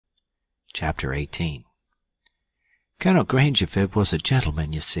Chapter 18. Colonel Grangerford was a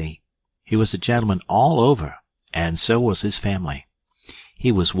gentleman, you see. He was a gentleman all over, and so was his family.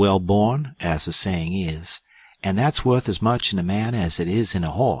 He was well born, as the saying is, and that's worth as much in a man as it is in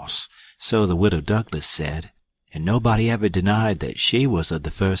a horse, so the widow Douglas said, and nobody ever denied that she was of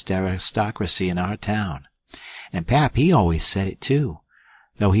the first aristocracy in our town. And Pap, he always said it, too,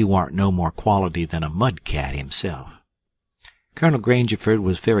 though he warn't no more quality than a mud-cat himself. Colonel Grangerford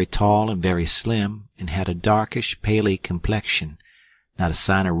was very tall and very slim, and had a darkish, paly complexion, not a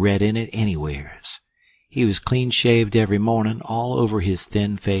sign of red in it anywheres. He was clean-shaved every morning all over his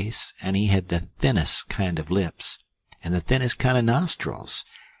thin face, and he had the thinnest kind of lips, and the thinnest kind of nostrils,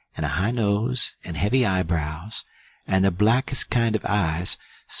 and a high nose, and heavy eyebrows, and the blackest kind of eyes,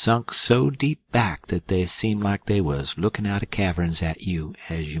 sunk so deep back that they seemed like they was looking out of caverns at you,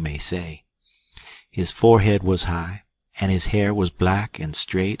 as you may say. His forehead was high, and his hair was black and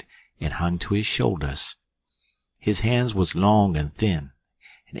straight and hung to his shoulders. His hands was long and thin,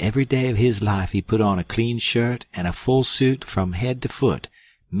 and every day of his life he put on a clean shirt and a full suit from head to foot,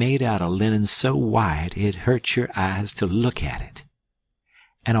 made out of linen so white it hurt your eyes to look at it.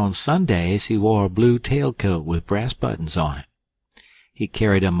 And on Sundays he wore a blue tailcoat with brass buttons on it. He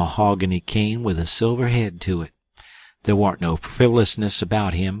carried a mahogany cane with a silver head to it. There warn't no frivolousness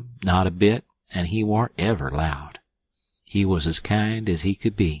about him, not a bit, and he warn't ever loud. He was as kind as he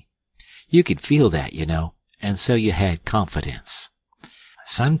could be. You could feel that, you know, and so you had confidence.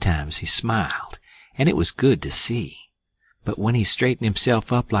 Sometimes he smiled, and it was good to see. But when he straightened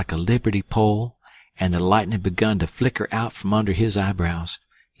himself up like a liberty pole, and the lightning begun to flicker out from under his eyebrows,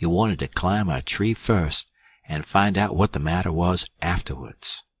 you wanted to climb a tree first and find out what the matter was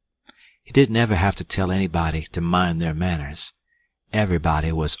afterwards. He didn't ever have to tell anybody to mind their manners.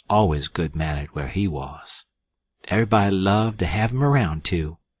 Everybody was always good-mannered where he was. Everybody loved to have him around,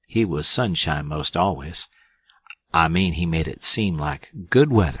 too. He was sunshine most always. I mean, he made it seem like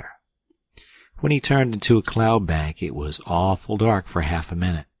good weather. When he turned into a cloud bank, it was awful dark for half a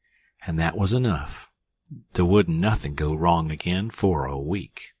minute, and that was enough. There wouldn't nothing go wrong again for a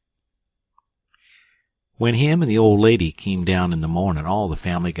week. When him and the old lady came down in the morning, all the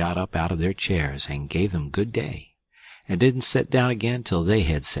family got up out of their chairs and gave them good day, and didn't sit down again till they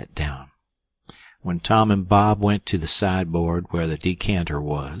had sat down. When Tom and Bob went to the sideboard where the decanter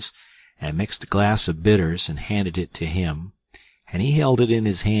was, and mixed a glass of bitters and handed it to him, and he held it in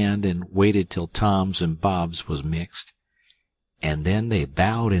his hand and waited till Tom's and Bob's was mixed, and then they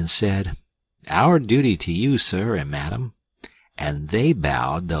bowed and said, "Our duty to you, sir and madam," and they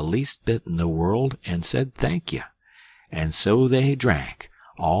bowed the least bit in the world and said thank you, and so they drank,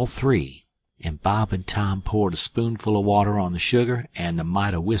 all three, and Bob and Tom poured a spoonful of water on the sugar and the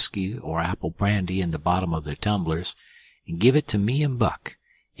mite of whiskey or apple brandy in the bottom of their tumblers, and give it to me and Buck,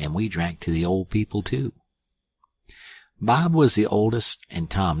 and we drank to the old people too. Bob was the oldest and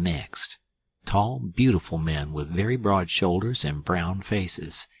Tom next. Tall, beautiful men with very broad shoulders and brown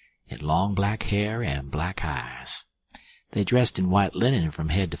faces, and long black hair and black eyes. They dressed in white linen from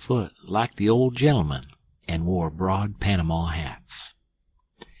head to foot, like the old gentleman, and wore broad Panama hats.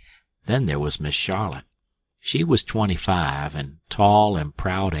 Then there was Miss Charlotte. She was 25, and tall and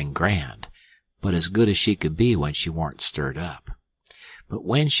proud and grand, but as good as she could be when she warn't stirred up. But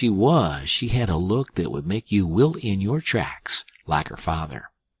when she was, she had a look that would make you wilt in your tracks, like her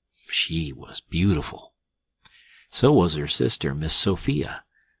father. She was beautiful. So was her sister, Miss Sophia,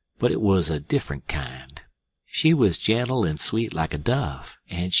 but it was a different kind. She was gentle and sweet like a dove,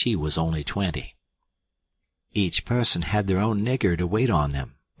 and she was only 20. Each person had their own nigger to wait on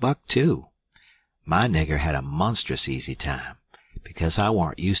them, Buck too. My nigger had a monstrous easy time, because I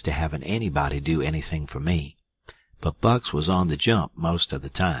warn't used to having anybody do anything for me, but Buck's was on the jump most of the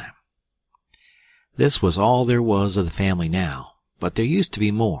time. This was all there was of the family now, but there used to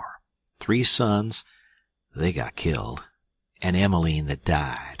be more. 3 sons, they got killed, and Emmeline that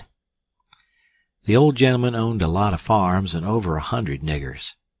died. The old gentleman owned a lot of farms and over 100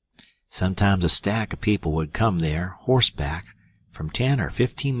 niggers. Sometimes a stack of people would come there, horseback, from 10 or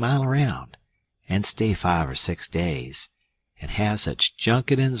 15 mile around, and stay 5 or 6 days, and have such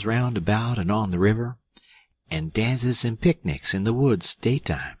junketings round about and on the river, and dances and picnics in the woods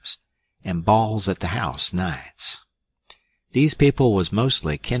daytimes, and balls at the house nights. These people was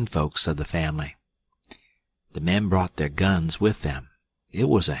mostly kinfolks of the family. The men brought their guns with them. It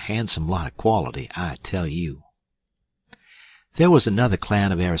was a handsome lot of quality, I tell you. There was another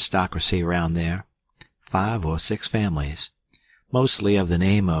clan of aristocracy around there, 5 or 6 families, mostly of the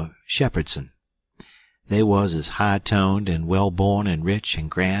name of Shepherdson. They was as high-toned and well-born and rich and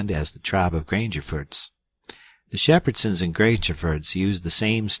grand as the tribe of Grangerfords. The Shepherdsons and Grangerfords used the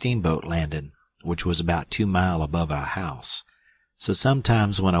same steamboat landing, which was about 2 miles above our house. So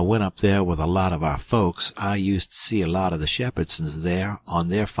sometimes when I went up there with a lot of our folks, I used to see a lot of the Shepherdsons there on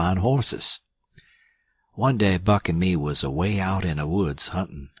their fine horses. One day Buck and me was away out in the woods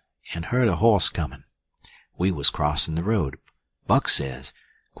hunting, and heard a horse coming. We was crossing the road. Buck says,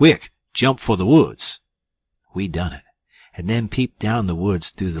 "Quick, jump for the woods." We done it, and then peeped down the woods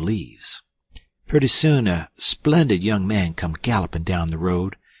through the leaves. Pretty soon a splendid young man come galloping down the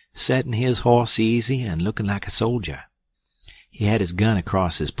road, setting his horse easy and looking like a soldier. He had his gun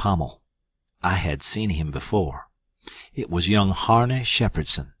across his pommel. I had seen him before. It was young Harney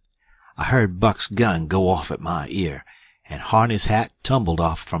Shepherdson. I heard Buck's gun go off at my ear, and Harney's hat tumbled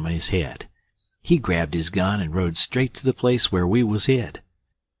off from his head. He grabbed his gun and rode straight to the place where we was hid.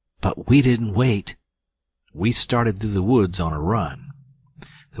 But we didn't wait. We started through the woods on a run.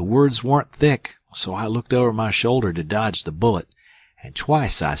 The woods weren't thick, so I looked over my shoulder to dodge the bullet, and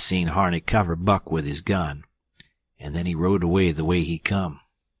twice I seen Harney cover Buck with his gun, and then he rode away the way he come.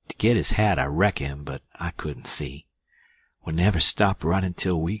 To get his hat, I reckon, but I couldn't see. We never stopped running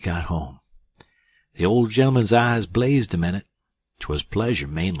till we got home. The old gentleman's eyes blazed a minute. 'Twas pleasure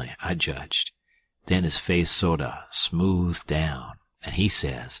mainly, I judged. Then his face sort o' smoothed down, and he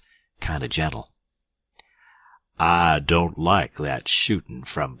says, kind o' gentle, "I don't like that shooting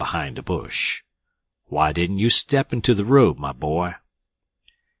from behind a bush. Why didn't you step into the road, my boy?"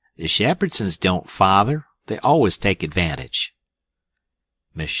 "The Shepherdsons don't, father. They always take advantage."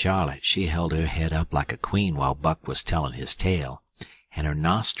 Miss Charlotte, she held her head up like a queen while Buck was telling his tale, and her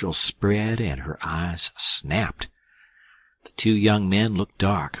nostrils spread and her eyes snapped. The 2 young men looked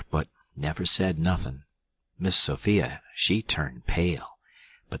dark, but never said nothin'. Miss Sophia, she turned pale,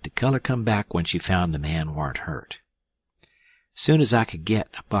 but the color come back when she found the man warn't hurt. Soon as I could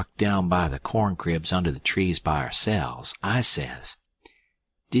get Buck down by the corn cribs under the trees by ourselves, I says,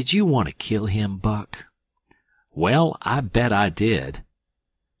 "Did you want to kill him, Buck?" "Well, I bet I did."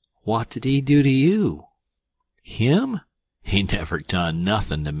 "What did he do to you?" "Him? He never done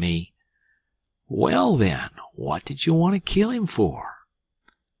nothin' to me." "Well, then, what did you want to kill him for?"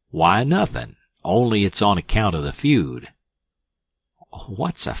 "Why, nothin', only it's on account of the feud."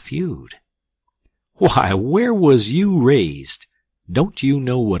 "What's a feud?" "Why, where was you raised? Don't you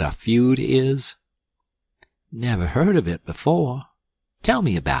know what a feud is?" "Never heard of it before. Tell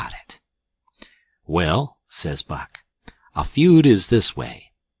me about it." "Well," says Buck, "a feud is this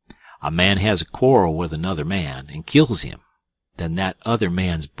way. A man has a quarrel with another man and kills him. Then that other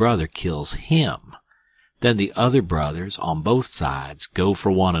man's brother kills him. Then the other brothers on both sides go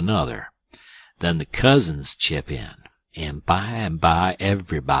for one another. Then the cousins chip in, and by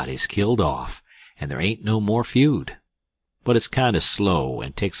everybody's killed off, and there ain't no more feud. But it's kind of slow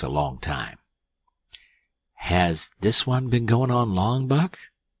and takes a long time." "Has this one been going on long, Buck?"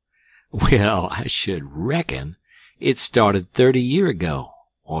 "Well, I should reckon. It started 30 year ago,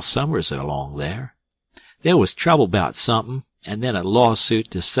 or somewheres along there. There was trouble 'bout somethin', and then a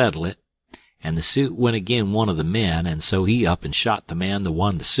lawsuit to settle it, and the suit went agin one of the men, and so he up and shot the man that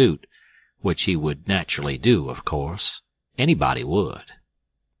won the suit, which he would naturally do, of course. Anybody would."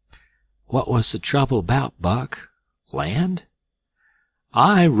 "What was the trouble about, Buck? Land?"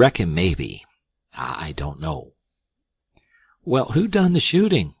 "I reckon maybe. I don't know." "Well, who done the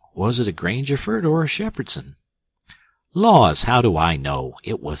shooting? Was it a Grangerford or a Shepherdson?" "Laws, how do I know?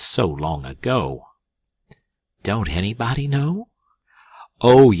 It was so long ago." "Don't anybody know?"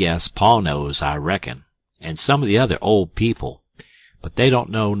 "Oh, yes, Pa knows, I reckon, and some of the other old people, but they don't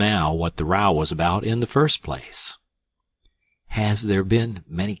know now what the row was about in the first place." "Has there been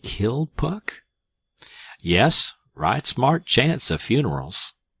many killed, Buck?" "Yes, right smart chance of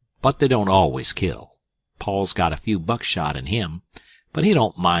funerals, but they don't always kill. Paul's got a few buckshot in him, but he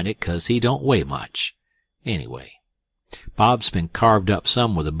don't mind it 'cause he don't weigh much. Anyway, Bob's been carved up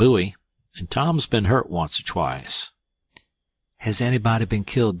some with a bowie, and Tom's been hurt once or twice." "Has anybody been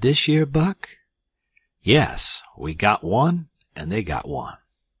killed this year, Buck?" "Yes, we got one, and they got one.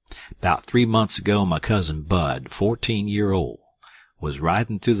 'Bout 3 months ago my cousin Bud, 14-year-old, was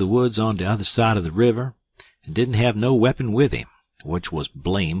riding through the woods on the other side of the river, and didn't have no weapon with him, which was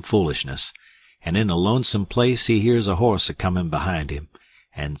blame foolishness, and in a lonesome place he hears a horse a-comin' behind him,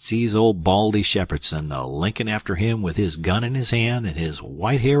 and sees old Baldy Shepherdson a-linkin' after him with his gun in his hand and his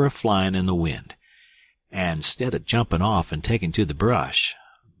white hair a-flyin' in the wind. And 'stead of jumpin' off and taking to the brush,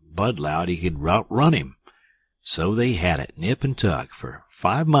 Bud 'lowed he could outrun him. So they had it nip and tug for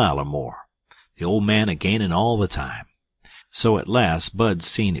 5 mile or more, the old man a-gainin' all the time. So at last Bud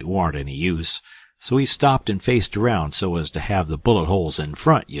seen it warn't any use, so he stopped and faced around so as to have the bullet holes in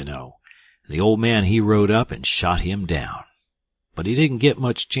front, you know. The old man he rode up and shot him down. But he didn't get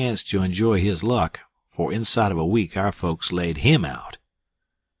much chance to enjoy his luck, for inside of a week our folks laid him out."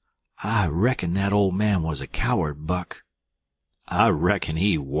 "I reckon that old man was a coward, Buck." "I reckon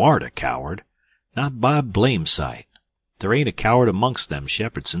he warn't a coward. Not by blame sight. There ain't a coward amongst them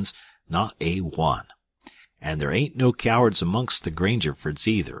Shepherdsons, not a one. And there ain't no cowards amongst the Grangerfords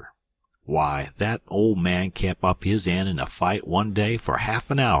either. Why, that old man kep' up his end in a fight one day for half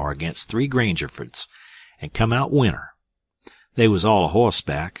an hour against 3 Grangerfords, and come out winner. They was all a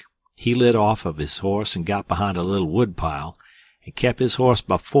horseback. He lit off of his horse and got behind a little woodpile, and kep' his horse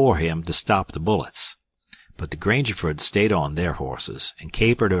before him to stop the bullets. But the Grangerfords stayed on their horses, and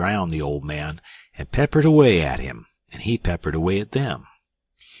capered around the old man, and peppered away at him, and he peppered away at them.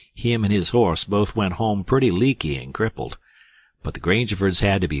 Him and his horse both went home pretty leaky and crippled, but the Grangerfords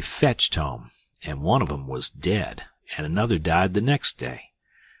had to be fetched home, and one of 'em was dead, and another died the next day.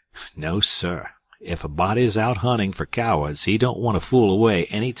 No, sir, if a body's out hunting for cowards, he don't want to fool away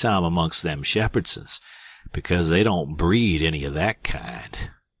any time amongst them Shepherdsons, because they don't breed any of that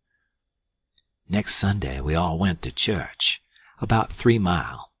kind." Next Sunday we all went to church, about 3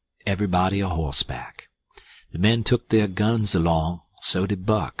 mile, everybody a horseback. The men took their guns along, so did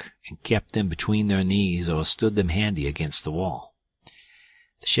Buck, and kept them between their knees or stood them handy against the wall.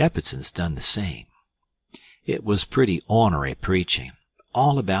 The Shepherdsons done the same. It was pretty ornery preaching,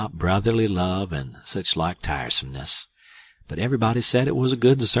 all about brotherly love and such like tiresomeness, but everybody said it was a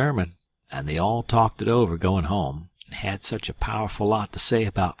good sermon, and they all talked it over going home, and had such a powerful lot to say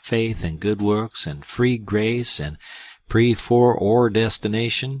about faith and good works and free grace and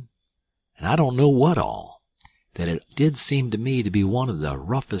pre-foredestination, and I don't know what all, that it did seem to me to be one of the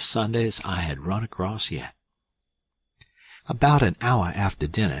roughest Sundays I had run across yet. About an hour after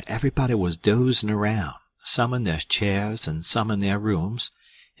dinner everybody was dozing around, some in their chairs and some in their rooms,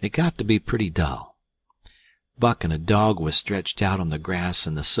 and it got to be pretty dull. Buck and a dog was stretched out on the grass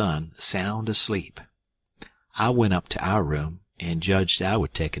in the sun, sound asleep. I went up to our room and judged I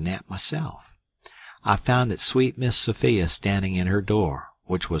would take a nap myself. I found that sweet Miss Sophia standing in her door,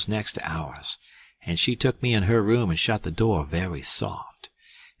 which was next to ours, and she took me in her room and shut the door very soft,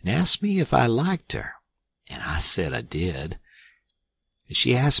 and asked me if I liked her, and I said I did.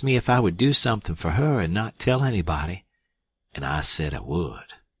 She asked me if I would do something for her and not tell anybody, and I said I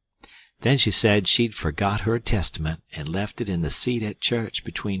would. Then she said she'd forgot her Testament and left it in the seat at church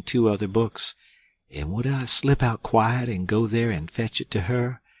between 2 other books, and would I slip out quiet and go there and fetch it to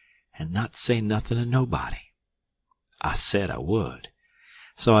her, and not say nothing to nobody. I said I would.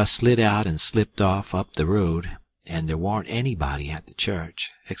 So I slid out and slipped off up the road, and there warn't anybody at the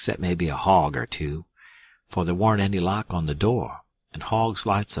church, except maybe a hog or 2, for there warn't any lock on the door, and hogs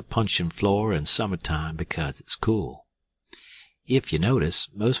likes a punchin' floor in summertime because it's cool. If you notice,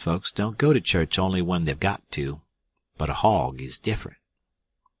 most folks don't go to church only when they've got to, but a hog is different.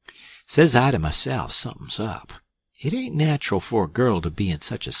 Says I to myself, something's up. It ain't natural for a girl to be in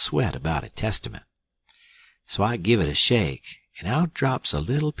such a sweat about a Testament. So I give it a shake, and out drops a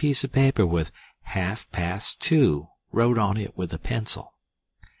little piece of paper with 2:30 wrote on it with a pencil.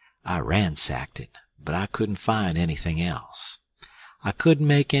 I ransacked it, but I couldn't find anything else. I couldn't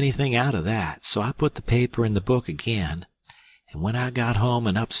make anything out of that, so I put the paper in the book again, and when I got home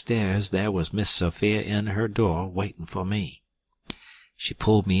and upstairs there was Miss Sophia in her door waiting for me. She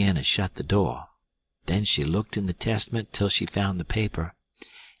pulled me in and shut the door. Then she looked in the Testament till she found the paper,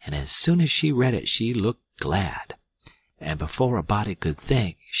 and as soon as she read it she looked glad, and before a body could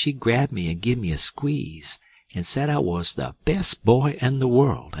think, she grabbed me and give me a squeeze, and said I was the best boy in the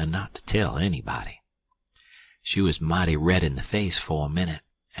world, and not to tell anybody. She was mighty red in the face for a minute,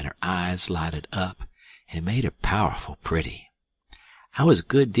 and her eyes lighted up, and it made her powerful pretty. I was a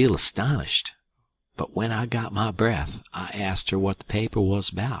good deal astonished, but when I got my breath I asked her what the paper was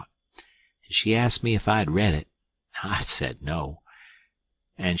about, and she asked me if I'd read it. I said no,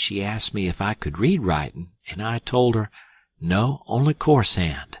 and she asked me if I could read writing, and I told her no, only coarse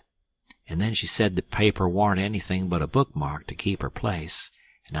hand, and then she said the paper warn't anything but a bookmark to keep her place,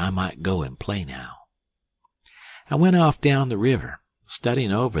 and I might go and play now. I went off down the river,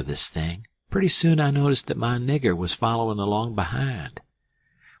 studying over this thing. Pretty soon I noticed that my nigger was following along behind.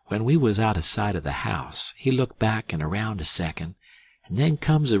 When we was out of sight of the house, he looked back and around a second, and then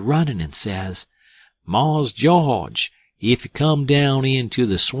comes a-running and says, "Mars George, if you come down into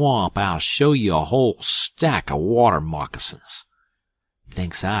the swamp, I'll show you a whole stack of water moccasins."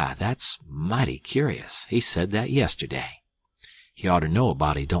 Thinks I, that's mighty curious. He said that yesterday. He oughter know a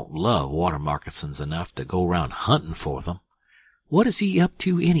body don't love water moccasins enough to go round hunting for them. What is he up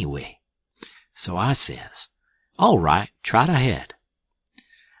to anyway? So I says, "All right, trot ahead."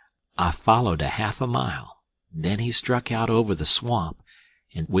 I followed a half a mile. Then he struck out over the swamp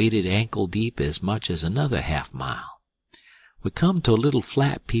and waded ankle deep as much as another half mile. We come to a little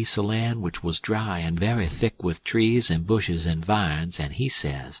flat piece of land which was dry and very thick with trees and bushes and vines, and he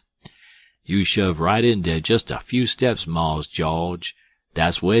says, "You shove right in dere just a few steps, Mars George.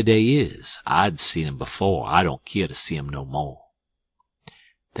 That's where dey is. I'd seen 'em before. I don't keer to see 'em no more."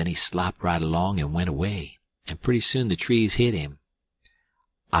 Then he slopped right along and went away, and pretty soon the trees hid him.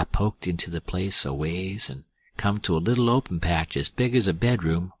 I poked into the place a ways and come to a little open patch as big as a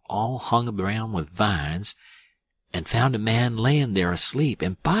bedroom, all hung around with vines, and found a man layin' there asleep,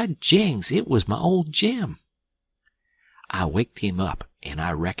 and by jings, it was my old Jim. I waked him up, and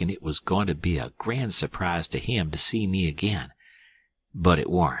I reckoned it was going to be a grand surprise to him to see me again, but it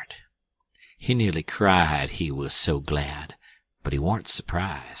warn't. He nearly cried, he was so glad, but he warn't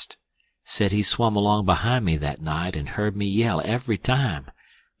surprised. Said he swum along behind me that night and heard me yell every time,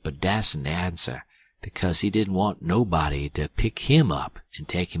 but dasn't answer, because he didn't want nobody to pick him up and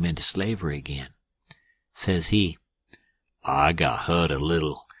take him into slavery again. Says he, "I got hurt a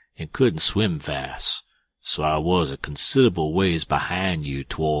little and couldn't swim fast, so I was a considerable ways behind you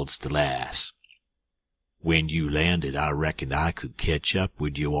towards the last. When you landed, I reckoned I could catch up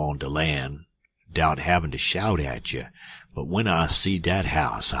with you on the land, 'dout having to shout at you, but when I see dat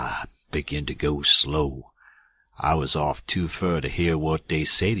house, I begin to go slow. I was off too fur to hear what they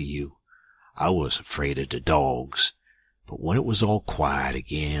say to you. I was afraid of the dogs, but when it was all quiet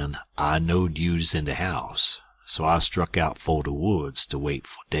again, I knowed you was in the house, so I struck out for the woods to wait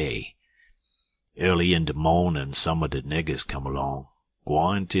for day. Early in the mornin' some of the niggers come along,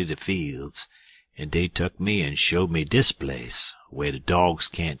 gwine to the fields, and they took me and showed me dis place, where the dogs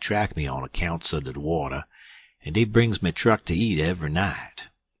can't track me on accounts of the water, and they brings me truck to eat every night,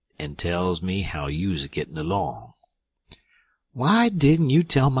 and tells me how you's a-getting along." "Why didn't you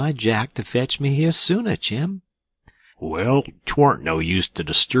tell my Jack to fetch me here sooner, Jim?" "Well, 'twarn't no use to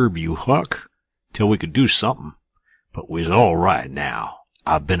disturb you, Huck, till we could do somethin'. But we's all right now.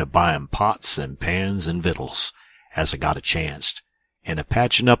 I've been a-buyin' pots and pans and vittles, as I got a chancet, and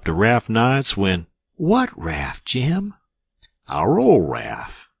a-patchin' up the raft nights when—" "What raft, Jim?" "Our old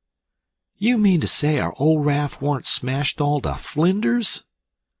raft." "You mean to say our old raft warn't smashed all to flinders?"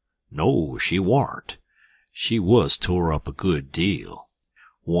 "No, she warn't. She was tore up a good deal.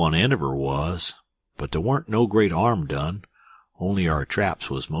 One end of her was, but there warn't no great harm done, only our traps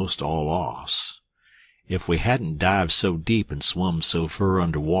was most all lost. If we hadn't dived so deep and swum so fur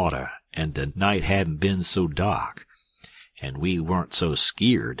under water, and the night hadn't been so dark, and we warn't so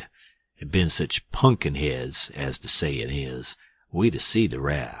skeered, and been such punkin heads, as the sayin' is, we'd a-seed the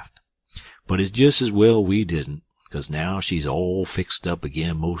raft. But it's just as well we didn't, 'cause now she's all fixed up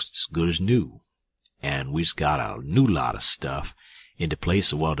again most as good as new, and we's got a new lot of stuff in the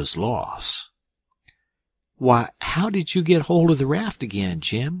place of what is lost." "Why, how did you get hold of the raft again,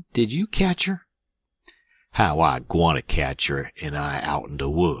 Jim? Did you catch her?" "How I gwine to catch her and I out in the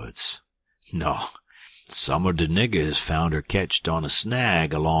woods? No, some of the niggers found her ketched on a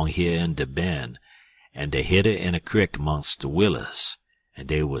snag along here in the bend, and they hid her in a crick amongst the willers, and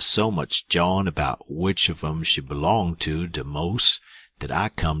they was so much jawin' about which of 'em she belonged to the most that I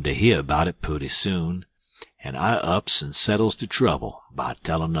come to hear about it purty soon, and I ups and settles the trouble by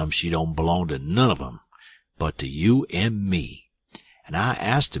tellin' 'em she don't belong to none of 'em but to you and me, and I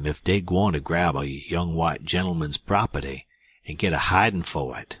asked 'em if they gwine to grab a young white gentleman's property and get a hidin'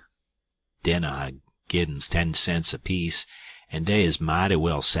 for it. Then I gin 'em 10 cents apiece, and they is mighty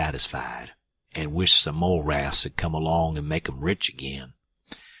well satisfied, and wish some more rafts had come along and make 'em rich again.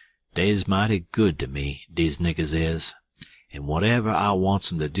 Dey's mighty good to me, dese niggers is, and whatever I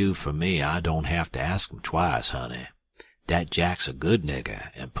wants 'em to do for me I don't have to ask 'em twice, honey. Dat Jack's a good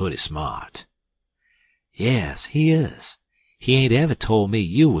nigger and purty smart." "Yes, he is. He ain't ever told me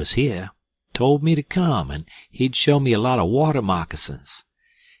you was here. Told me to come, and he'd show me a lot of water moccasins.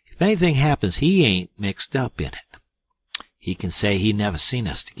 If anything happens he ain't mixed up in it. He can say he never seen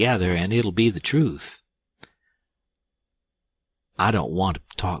us together, and it'll be the truth. I don't want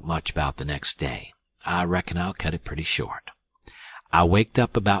to talk much about the next day. I reckon I'll cut it pretty short. I waked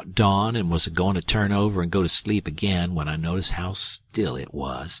up about dawn and was a-going to turn over and go to sleep again when I noticed how still it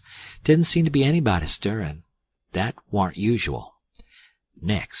was. Didn't seem to be anybody stirring. That warn't usual.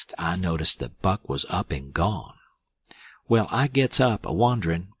 Next, I noticed that Buck was up and gone. Well, I gets up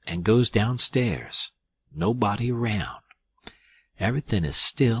a-wonderin' and goes downstairs. Nobody around. Everything is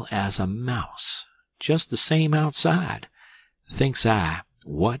still as a mouse. Just the same outside. Thinks I,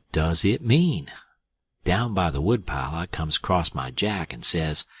 what does it mean? Down by the woodpile I comes across my Jack and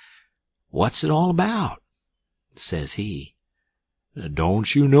says, "What's it all about?" Says he,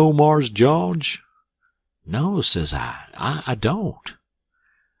 Don't you know Mars George?' "'No,' says I don't.'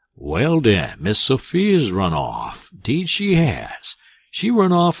 "'Well, den, Miss Sophia's run off. 'Deed she has. She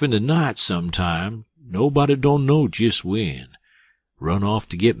run off in de night sometime, nobody don't know jest when. Run off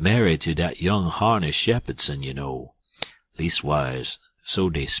to git married to dat young Harney Shepherdson, you know. Leastwise, so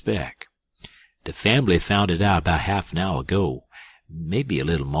dey spec. De fambly found it out 'bout half an hour ago, maybe a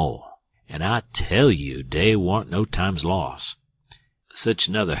little more, and I tell you dey warn't no time's loss. Sich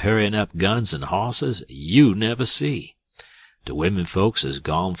another hurryin' up guns and hosses you never see. De wimmen folks is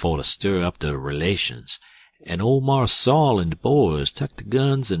gone for to stir up de relations, and old Marse Saul and de boys tuck de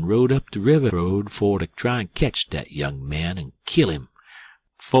guns and rode up de river road for to try and ketch dat young man and kill him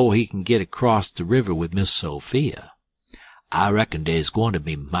 'fore he kin git across de river with Miss Sophia. I reckon dey's gwine to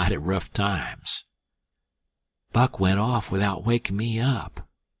be mighty rough times.' "'Buck went off without waking me up.'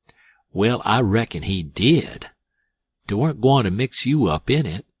 "'Well, I reckon he did. Dey weren't gwine to mix you up in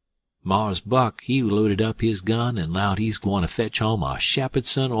it. Mars Buck, he loaded up his gun and 'lowed he's gwine to fetch home a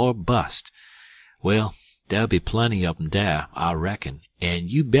Shepherdson or bust. Well, dere'll be plenty of 'em dar, I reckon, and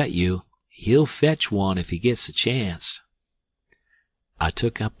you bet you he'll fetch one if he gets a chance.' "I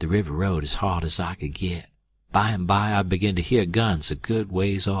took up the river road as hard as I could get. By and by I began to hear guns a good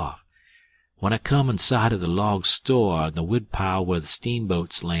ways off. When I come in sight of the log store and the wood pile where the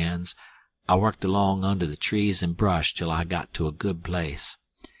steamboats lands, I worked along under the trees and brush till I got to a good place,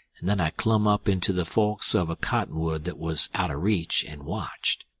 and then I clumb up into the forks of a cottonwood that was out of reach and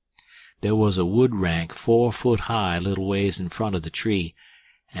watched. There was a wood rank 4 foot high a little ways in front of the tree,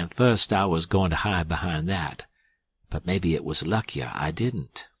 and first I was going to hide behind that, but maybe it was luckier I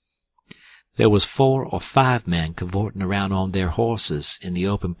didn't. There was 4 or 5 men cavorting around on their horses in the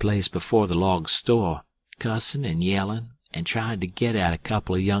open place before the log store, cussing and yelling and trying to get at a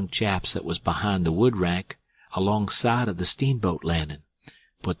couple of young chaps that was behind the wood rank alongside of the steamboat landing,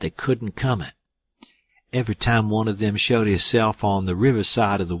 but they couldn't come it. Every time one of them showed hisself on the river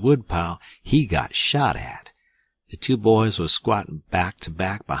side of the wood pile, he got shot at. The 2 boys was squatting back to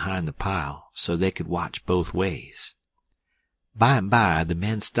back behind the pile, so they could watch both ways. By and by the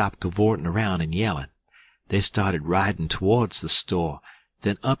men stopped cavorting around and yelling. They started riding towards the store.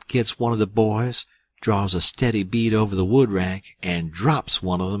 Then up gets one of the boys, draws a steady bead over the wood rank, and drops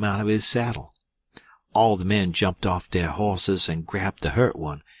one of them out of his saddle. All the men jumped off their horses and grabbed the hurt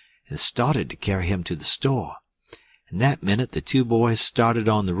one, and started to carry him to the store. And that minute the 2 boys started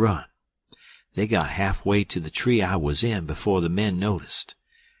on the run. They got halfway to the tree I was in before the men noticed.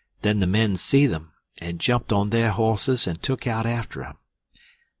 Then the men see them, and jumped on their horses and took out after 'em.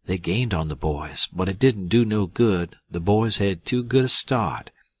 They gained on the boys, but it didn't do no good. The boys had too good a start.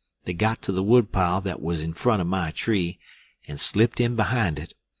 They got to the woodpile that was in front of my tree, and slipped in behind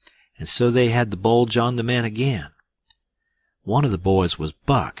it, and so they had the bulge on the men again. One of the boys was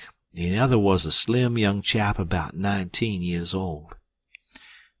Buck, and the other was a slim young chap about 19 years old.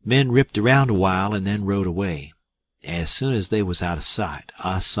 Men ripped around a while and then rode away. As soon as they was out of sight,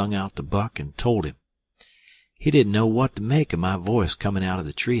 I sung out to Buck and told him. He didn't know what to make of my voice coming out of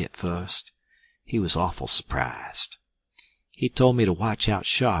the tree at first. He was awful surprised. He told me to watch out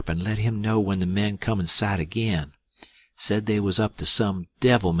sharp and let him know when the men come in sight again. Said they was up to some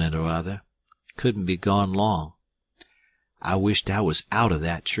devilment or other. Couldn't be gone long. I wished I was out of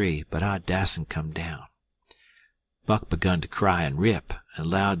that tree, but I dasn't come down. Buck begun to cry and rip, and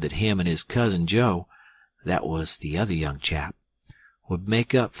 'lowed that him and his cousin Joe, that was the other young chap, would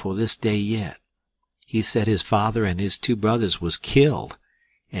make up for this day yet. He said his father and his 2 brothers was killed,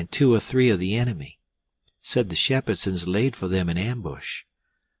 and 2 or 3 of the enemy. Said the Shepherdsons laid for them in ambush.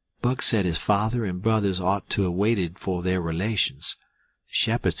 Buck said his father and brothers ought to have waited for their relations. The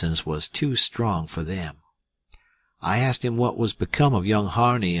Shepherdsons was too strong for them. I asked him what was become of young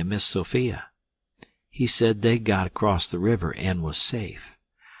Harney and Miss Sophia. He said they got across the river and was safe.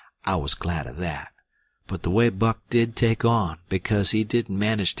 I was glad of that. But the way Buck did take on, because he didn't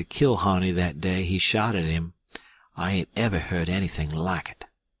manage to kill Harney that day he shot at him, I ain't ever heard anything like it.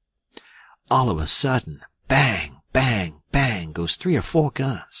 All of a sudden, bang, bang, bang, goes 3 or 4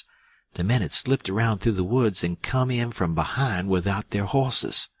 guns. The men had slipped around through the woods and come in from behind without their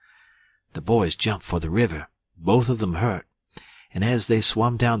horses. The boys jumped for the river, both of them hurt, and as they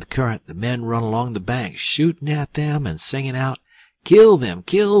swum down the current, the men run along the bank, shooting at them and singing out, "Kill them!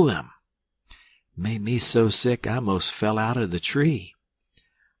 Kill them!" It made me so sick I most fell out of the tree.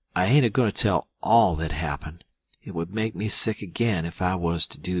 I ain't a-going to tell all that happened. It would make me sick again if I was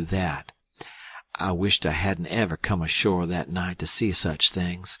to do that. I wished I hadn't ever come ashore that night to see such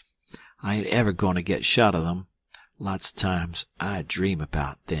things. I ain't ever going to get shut of them. Lots of times I dream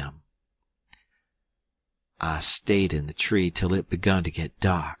about them. I stayed in the tree till it begun to get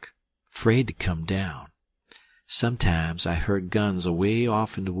dark, afraid to come down. Sometimes I heard guns away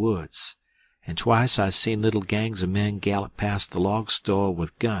off in the woods, and twice I seen little gangs of men gallop past the log store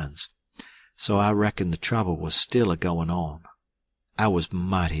with guns, so I reckoned the trouble was still a-goin' on. I was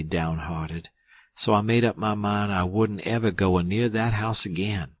mighty downhearted, so I made up my mind I wouldn't ever go near that house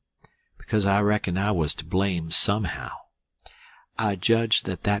again, because I reckoned I was to blame somehow. I judged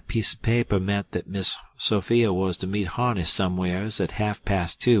that piece of paper meant that Miss Sophia was to meet Harney somewheres at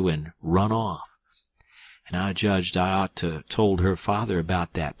 2:30 and run off. And I judged I ought to told her father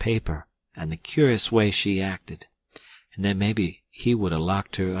about that paper and the curious way she acted, and then maybe he would 'a'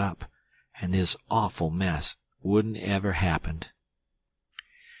 locked her up, and this awful mess wouldn't ever happened.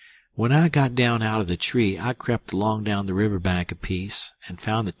 When I got down out of the tree, I crept along down the river bank a piece and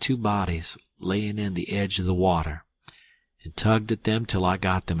found the 2 bodies laying in the edge of the water, and tugged at them till I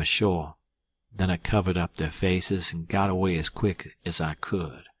got them ashore. Then I covered up their faces and got away as quick as I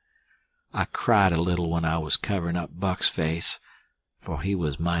could. I cried a little when I was covering up Buck's face, for he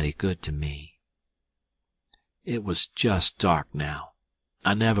was mighty good to me. It was just dark now.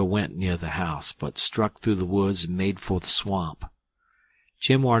 I never went near the house, but struck through the woods and made for the swamp.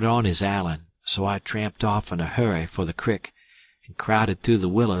 Jim warn't on his island, so I tramped off in a hurry for the crick and crowded through the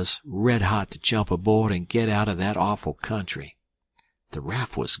willows, red hot to jump aboard and get out of that awful country. The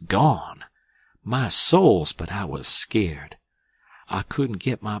raft was gone. My souls, but I was scared. I couldn't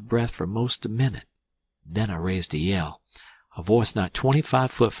get my breath for most a minute. Then I raised a yell. A voice not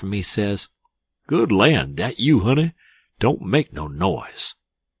 25 foot from me says, "Good land, that you, honey? Don't make no noise."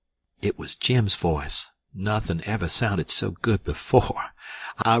 It was Jim's voice. Nothing ever sounded so good before.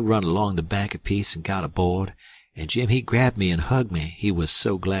 I run along the bank a piece and got aboard, and Jim he grabbed me and hugged me, he was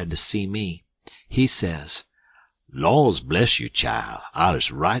so glad to see me. He says, "Laws bless you, child, I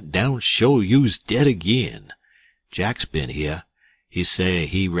was right down sure you's dead again. Jack's been here. He say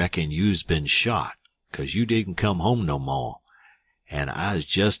he reckon you's been shot, 'cause you didn't come home no more, and I's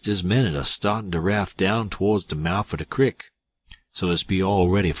just this minute a-startin' the raft down towards the mouth of the crick, so as be all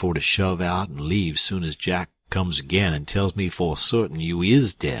ready for to shove out and leave soon as Jack comes again and tells me for certain you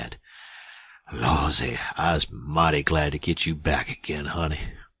is dead. Lawsy, I's mighty glad to get you back again,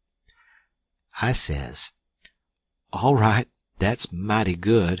 honey." I says, "All right, that's mighty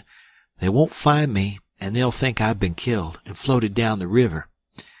good. They won't find me, and they'll think I've been killed and floated down the river.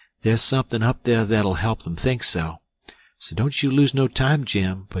 There's something up there that'll help them think so. So don't you lose no time,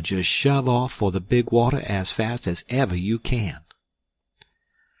 Jim, but just shove off for the big water as fast as ever you can."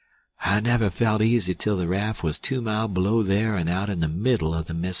 I never felt easy till the raft was 2 miles below there and out in the middle of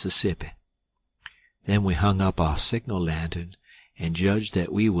the Mississippi. Then we hung up our signal lantern and judged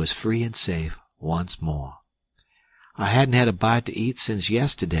that we was free and safe once more. I hadn't had a bite to eat since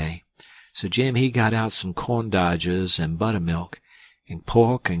yesterday, so Jim he got out some corn dodgers and buttermilk, and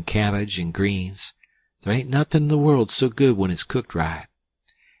pork and cabbage and greens. There ain't nothing in the world so good when it's cooked right.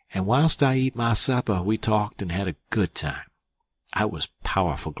 And whilst I eat my supper we talked and had a good time. I was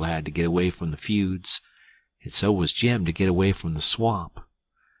powerful glad to get away from the feuds, and so was Jim to get away from the swamp.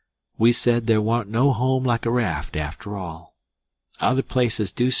 We said there warn't no home like a raft after all. Other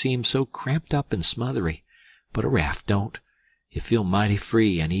places do seem so cramped up and smothery, but a raft don't. You feel mighty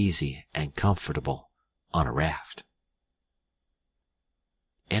free and easy and comfortable on a raft.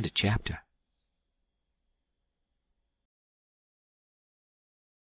 End of chapter.